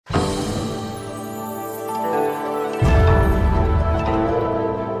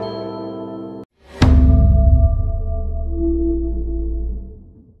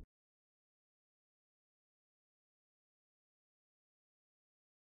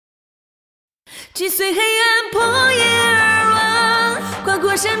击碎黑暗，破夜而亡，跨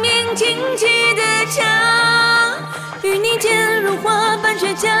过生命荆棘的墙，与你间如花般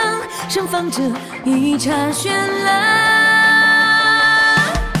倔强，盛放着一刹绚烂。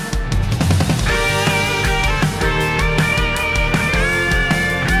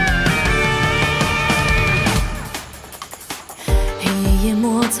黑夜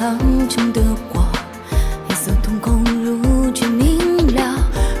莫苍穹的光，黑色瞳孔如君明了。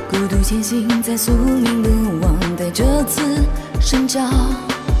 孤独前行在宿命路网，带着刺生长。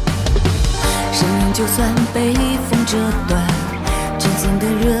生命就算被风折断，真心的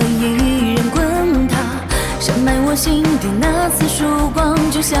热依然滚烫。深埋我心底那丝曙光，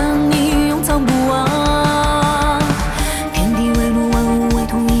就像你永藏不忘。天地为路，万物为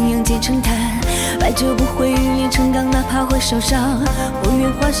同，阴阳皆成坛。百折不会，欲炼成钢，哪怕会受伤。我愿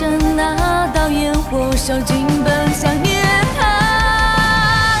化身那道焰火，烧尽奔向涅槃。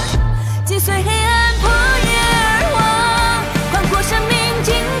 击碎黑暗，破夜而亡，跨过生命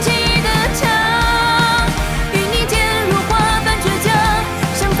荆棘的墙，与你间如花般倔强，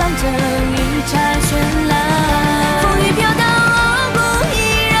盛放着一刹绚烂。风雨飘荡，傲骨依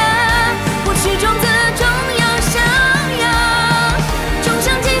然，或许种子终要向阳，冲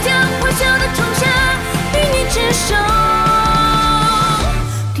向即将破晓的仲夏，与你执手，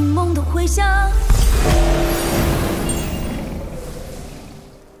听梦的回响。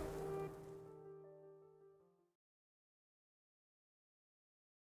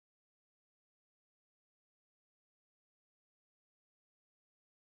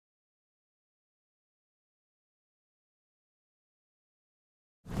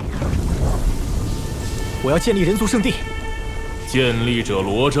 我要建立人族圣地。建立者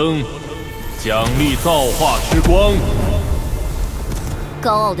罗征，奖励造化之光。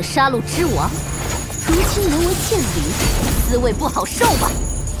高傲的杀戮之王，如今沦为贱驴，滋味不好受吧？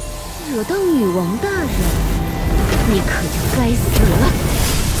惹到女王大人，你可就该死了！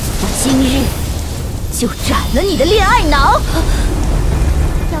我今日就斩了你的恋爱脑！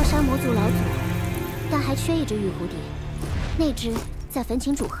要杀魔族老祖，但还缺一只玉蝴蝶，那只在焚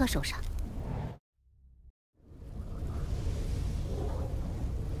琴主鹤手上。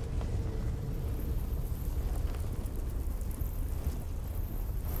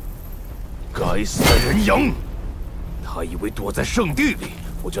 该死的人羊！他以为躲在圣地里，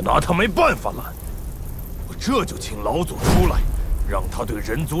我就拿他没办法了。我这就请老祖出来，让他对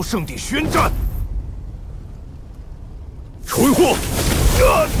人族圣地宣战。蠢货！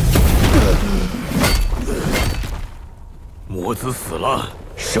魔子死了，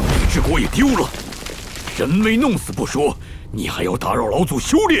圣地之国也丢了，人没弄死不说，你还要打扰老祖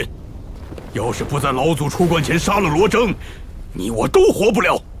修炼。要是不在老祖出关前杀了罗征，你我都活不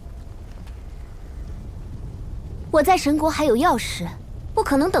了。 我在神国还有要事，不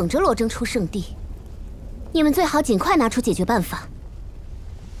可能等着罗征出圣地。你们最好尽快拿出解决办法。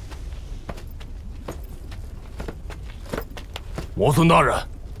魔尊大人，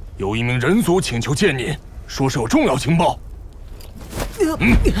有一名人族请求见您，说是有重要情报。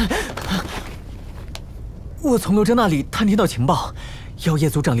我从罗征那里探听到情报，妖夜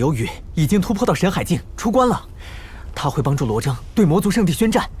族长刘宇已经突破到神海境，出关了。 他会帮助罗征对魔族圣地宣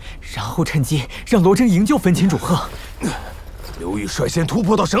战，然后趁机让罗征营救焚琴主鹤。刘宇率先突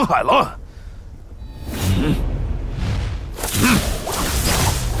破到神海了。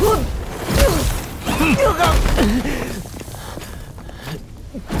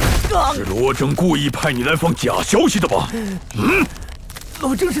是罗征故意派你来放假消息的吧？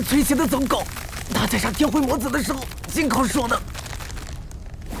罗征是崔邪的走狗，他在杀天辉魔子的时候亲口说的。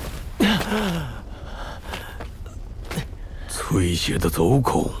 崔邪的走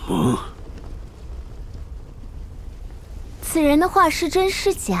狗吗？此人的话是真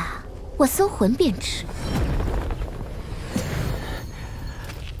是假，我搜魂便知。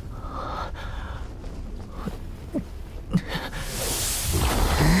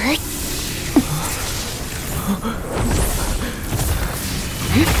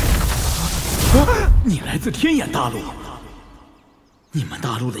你来自天眼大陆，你们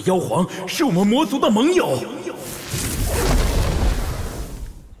大陆的妖皇是我们魔族的盟友。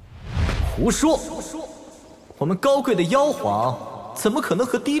 胡说！我们高贵的妖皇怎么可能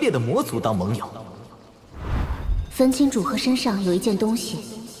和低劣的魔族当盟友？焚琴主鹤身上有一件东西，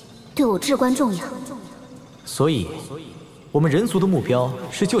对我至关重要。所以，我们人族的目标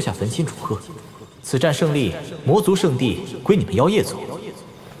是救下焚琴主鹤。此战胜利，魔族圣地归你们妖夜族。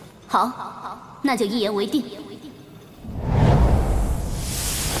好，那就一言为定。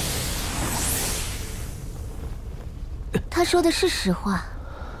他说的是实话。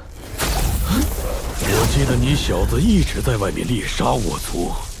我记得你小子一直在外面猎杀我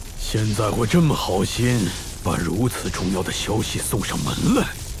族，现在会这么好心，把如此重要的消息送上门来？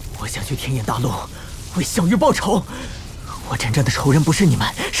我想去天眼大陆，为小玉报仇。我真正的仇人不是你们，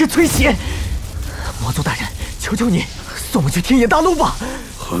是崔邪。魔族大人，求求你，送我去天眼大陆吧。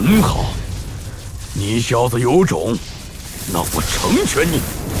很好，你小子有种，那我成全你。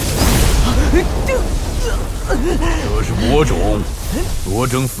这是魔种，罗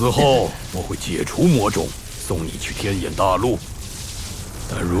征死后，我会解除魔种，送你去天眼大陆。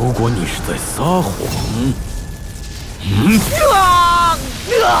但如果你是在撒谎，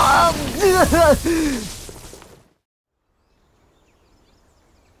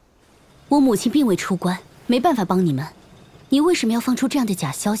我母亲并未出关，没办法帮你们。你为什么要放出这样的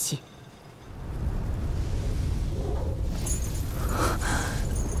假消息？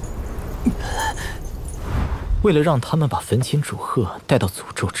为了让他们把焚琴主鹤带到诅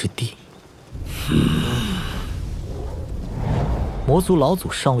咒之地。魔族老祖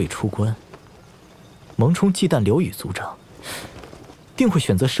尚未出关，萌冲忌惮刘宇族长，定会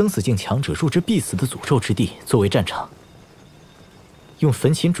选择生死境强者入之必死的诅咒之地作为战场，用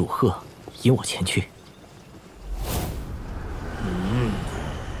焚琴主鹤引我前去。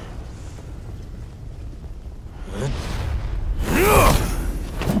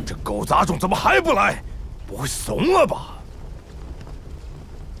这狗杂种怎么还不来？不会怂了吧？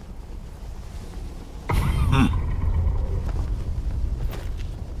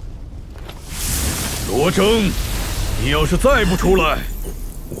罗征，你要是再不出来，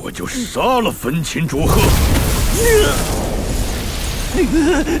我就杀了焚琴主鹤。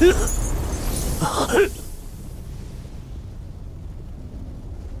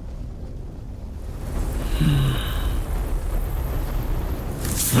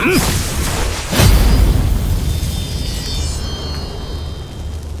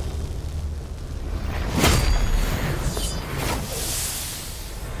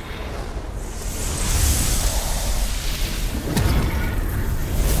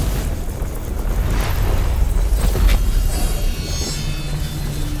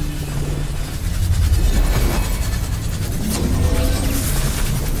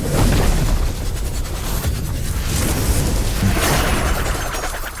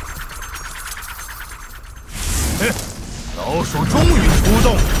老鼠终于出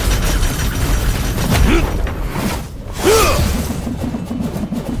动。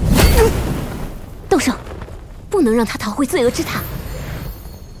动手，不能让他逃回罪恶之塔。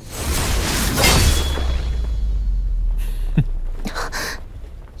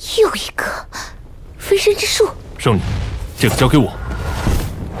又一个分身之术。圣女，这个交给我。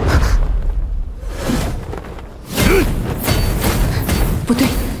不对，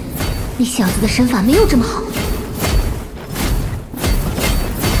你小子的身法没有这么好。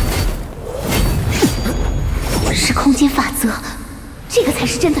是空间法则，这个才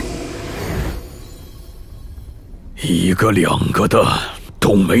是真的。一个两个的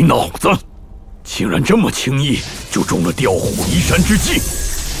都没脑子，竟然这么轻易就中了调虎离山之计。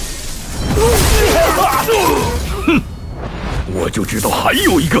哼，我就知道还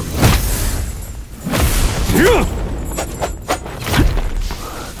有一个。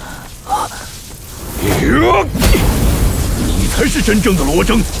你才是真正的罗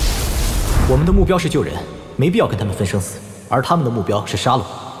征。我们的目标是救人，没必要跟他们分生死，而他们的目标是杀戮，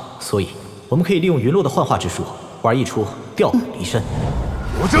所以我们可以利用云落的幻化之术，玩一出调虎离山。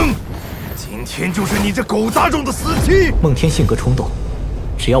罗征，今天就是你这狗杂种的死期！梦天性格冲动，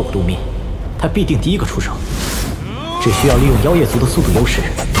只要我露面，他必定第一个出手。只需要利用妖夜族的速度优势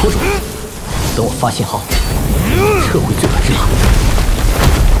拖住他，等我发信号，撤回罪恶之塔。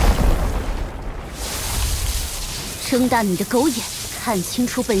睁大你的狗眼，看清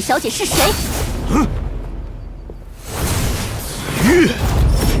楚本小姐是谁！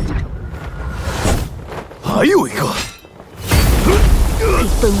还有一个，给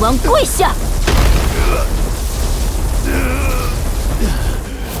本王跪下！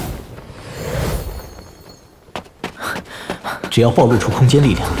只要暴露出空间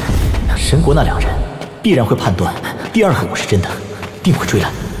力量，神国那两人必然会判断第二个我是真的，定会追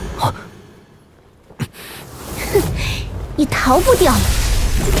来。哼，你逃不掉了，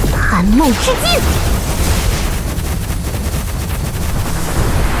寒梦之境！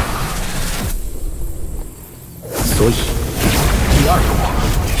所以，第二个我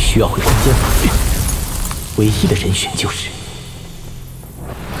需要会空间法律，唯一的人选就是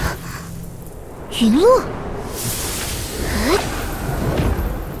云落。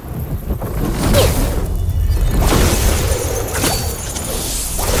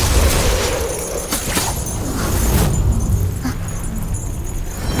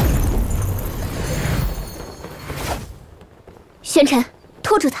玄尘，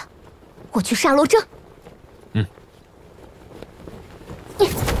拖住他！我去杀罗征。嗯。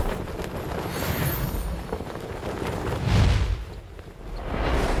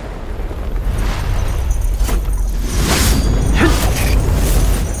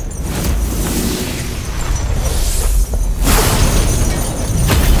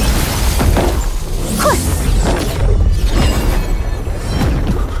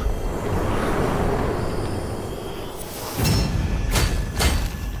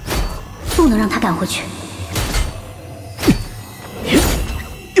不能让他赶回去。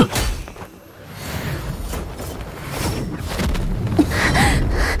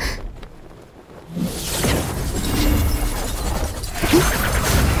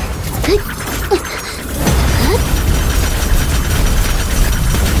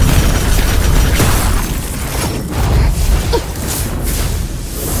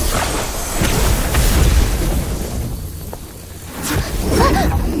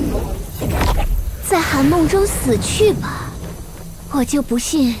在寒梦中死去吧，我就不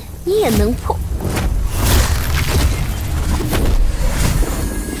信你也能破。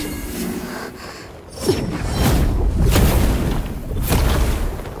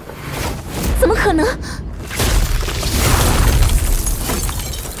怎么可能？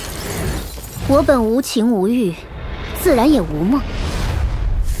我本无情无欲，自然也无梦。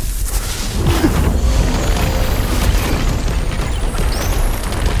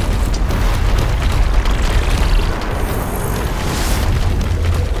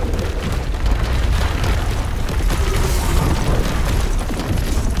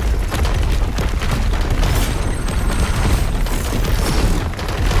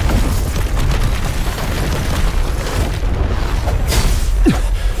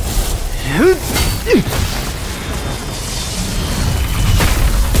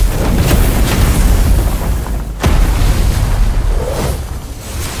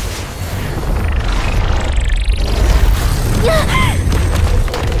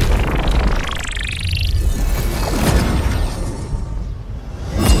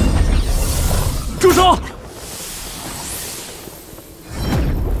住手！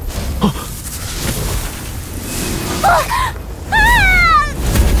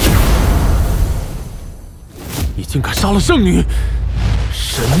你竟敢杀了圣女！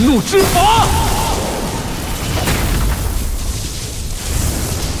神怒之法！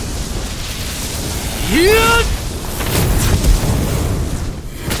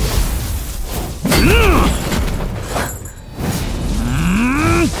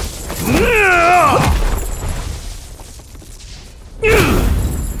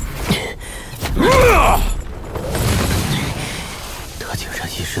他竟然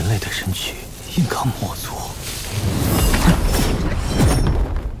以人类的身躯硬刚魔族，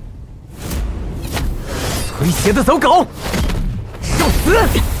诙谐的走狗，受死！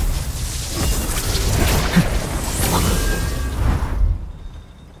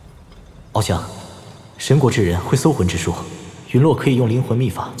翱翔，神国之人会搜魂之术，陨落可以用灵魂秘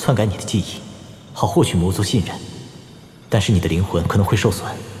法篡改你的记忆，好获取魔族信任。但是你的灵魂可能会受损，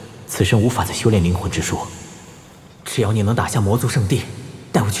此生无法再修炼灵魂之术。只要你能打下魔族圣地，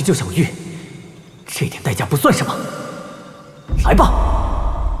带我去救小玉，这点代价不算什么。来吧。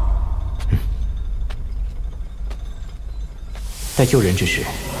在救人之时，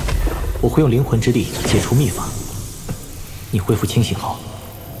我会用灵魂之力解除秘法。你恢复清醒后，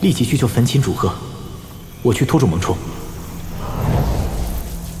立即去救焚琴主鹤，我去拖住萌冲。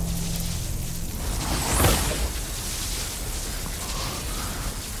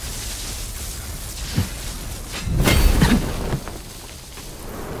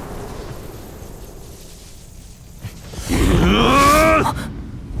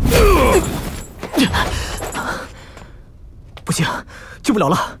不行，救不了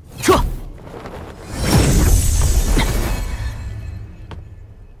了，撤！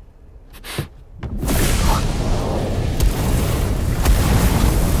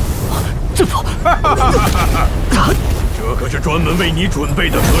这可是专门为你准备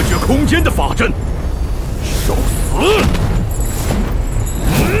的隔绝空间的法阵，受死！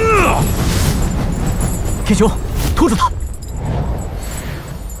天雄，拖住他！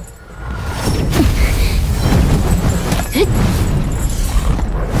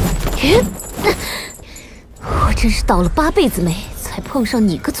我真是倒了8辈子霉，才碰上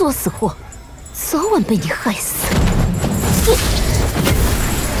你个作死货，早晚被你害死。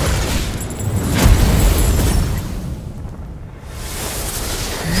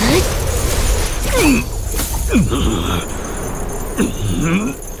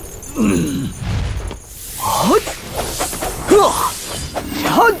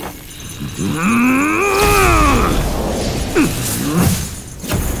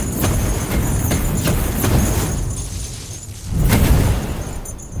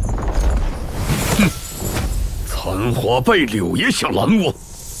我辈柳爷想拦我？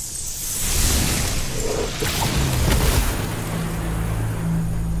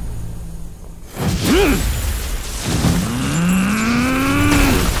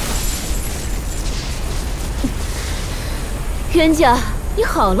冤家，你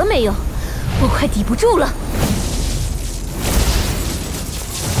好了没有？我快抵不住了。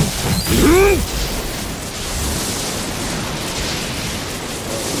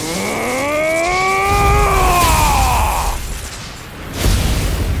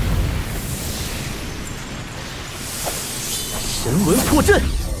神纹破阵，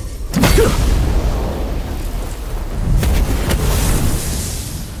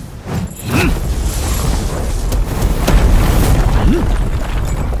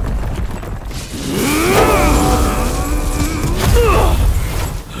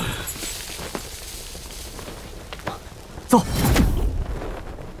走。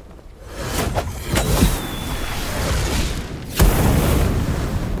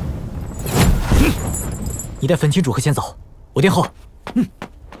你带焚琴主客先走，我殿后。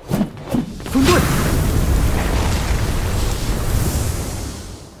分队。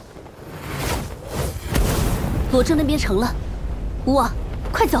罗征那边成了，吴王，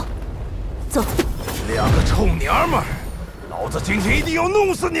快走，走。两个臭娘们儿，老子今天一定要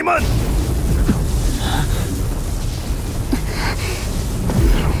弄死你们！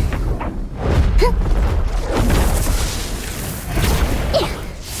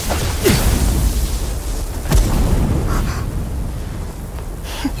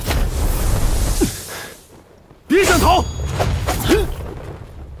别想逃！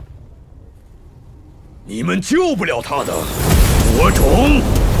你们救不了他的，火种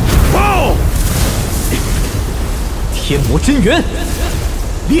爆！天魔真元，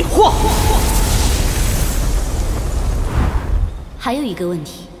炼化。还有一个问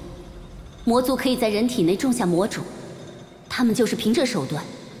题，魔族可以在人体内种下魔种，他们就是凭这手段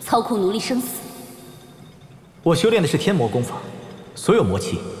操控奴隶生死。我修炼的是天魔功法，所有魔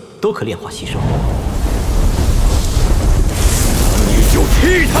气都可炼化吸收。你就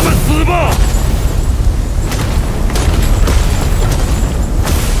替他们死吧！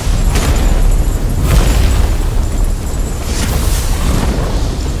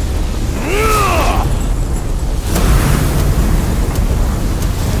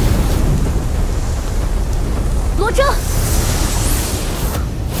罗征，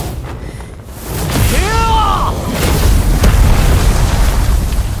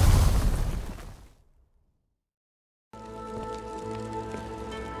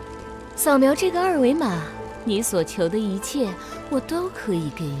扫描这个二维码，你所求的一切我都可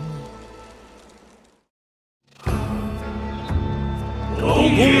以给你。公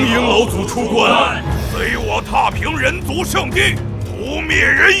迎老祖出关，随我踏平人族圣地，屠灭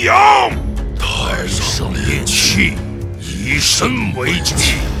人阳。太上炼器，以身为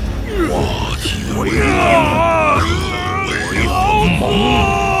器，化体为灵，为鸿蒙。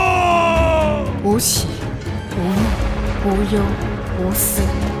无喜，无怒，无忧，无思，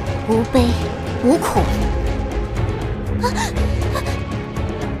无悲，无苦。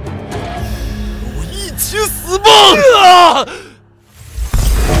我一起死吧！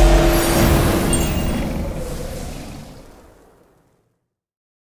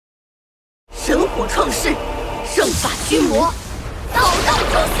神火创世，圣法驱魔，道道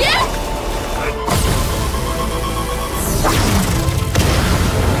诛邪。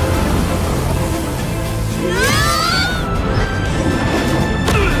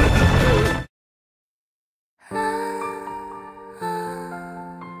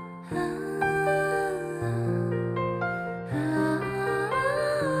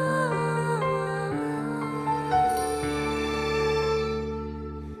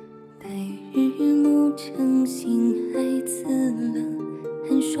成心海刺冷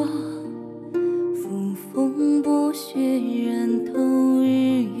寒霜，扶风剥雪染透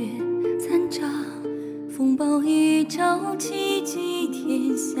日月残渣，风暴一朝气击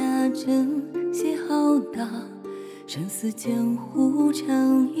天下，正邪浩大，生死江湖常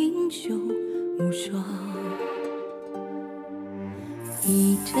英雄无双。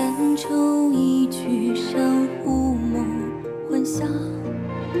一战愁一曲上胡梦幻想，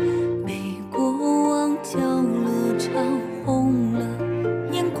叫了场，红了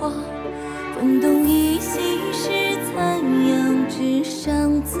眼眶，风动一息是残阳，只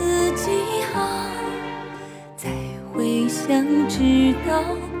伤自己行。再回想，直到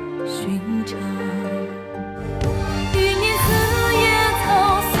寻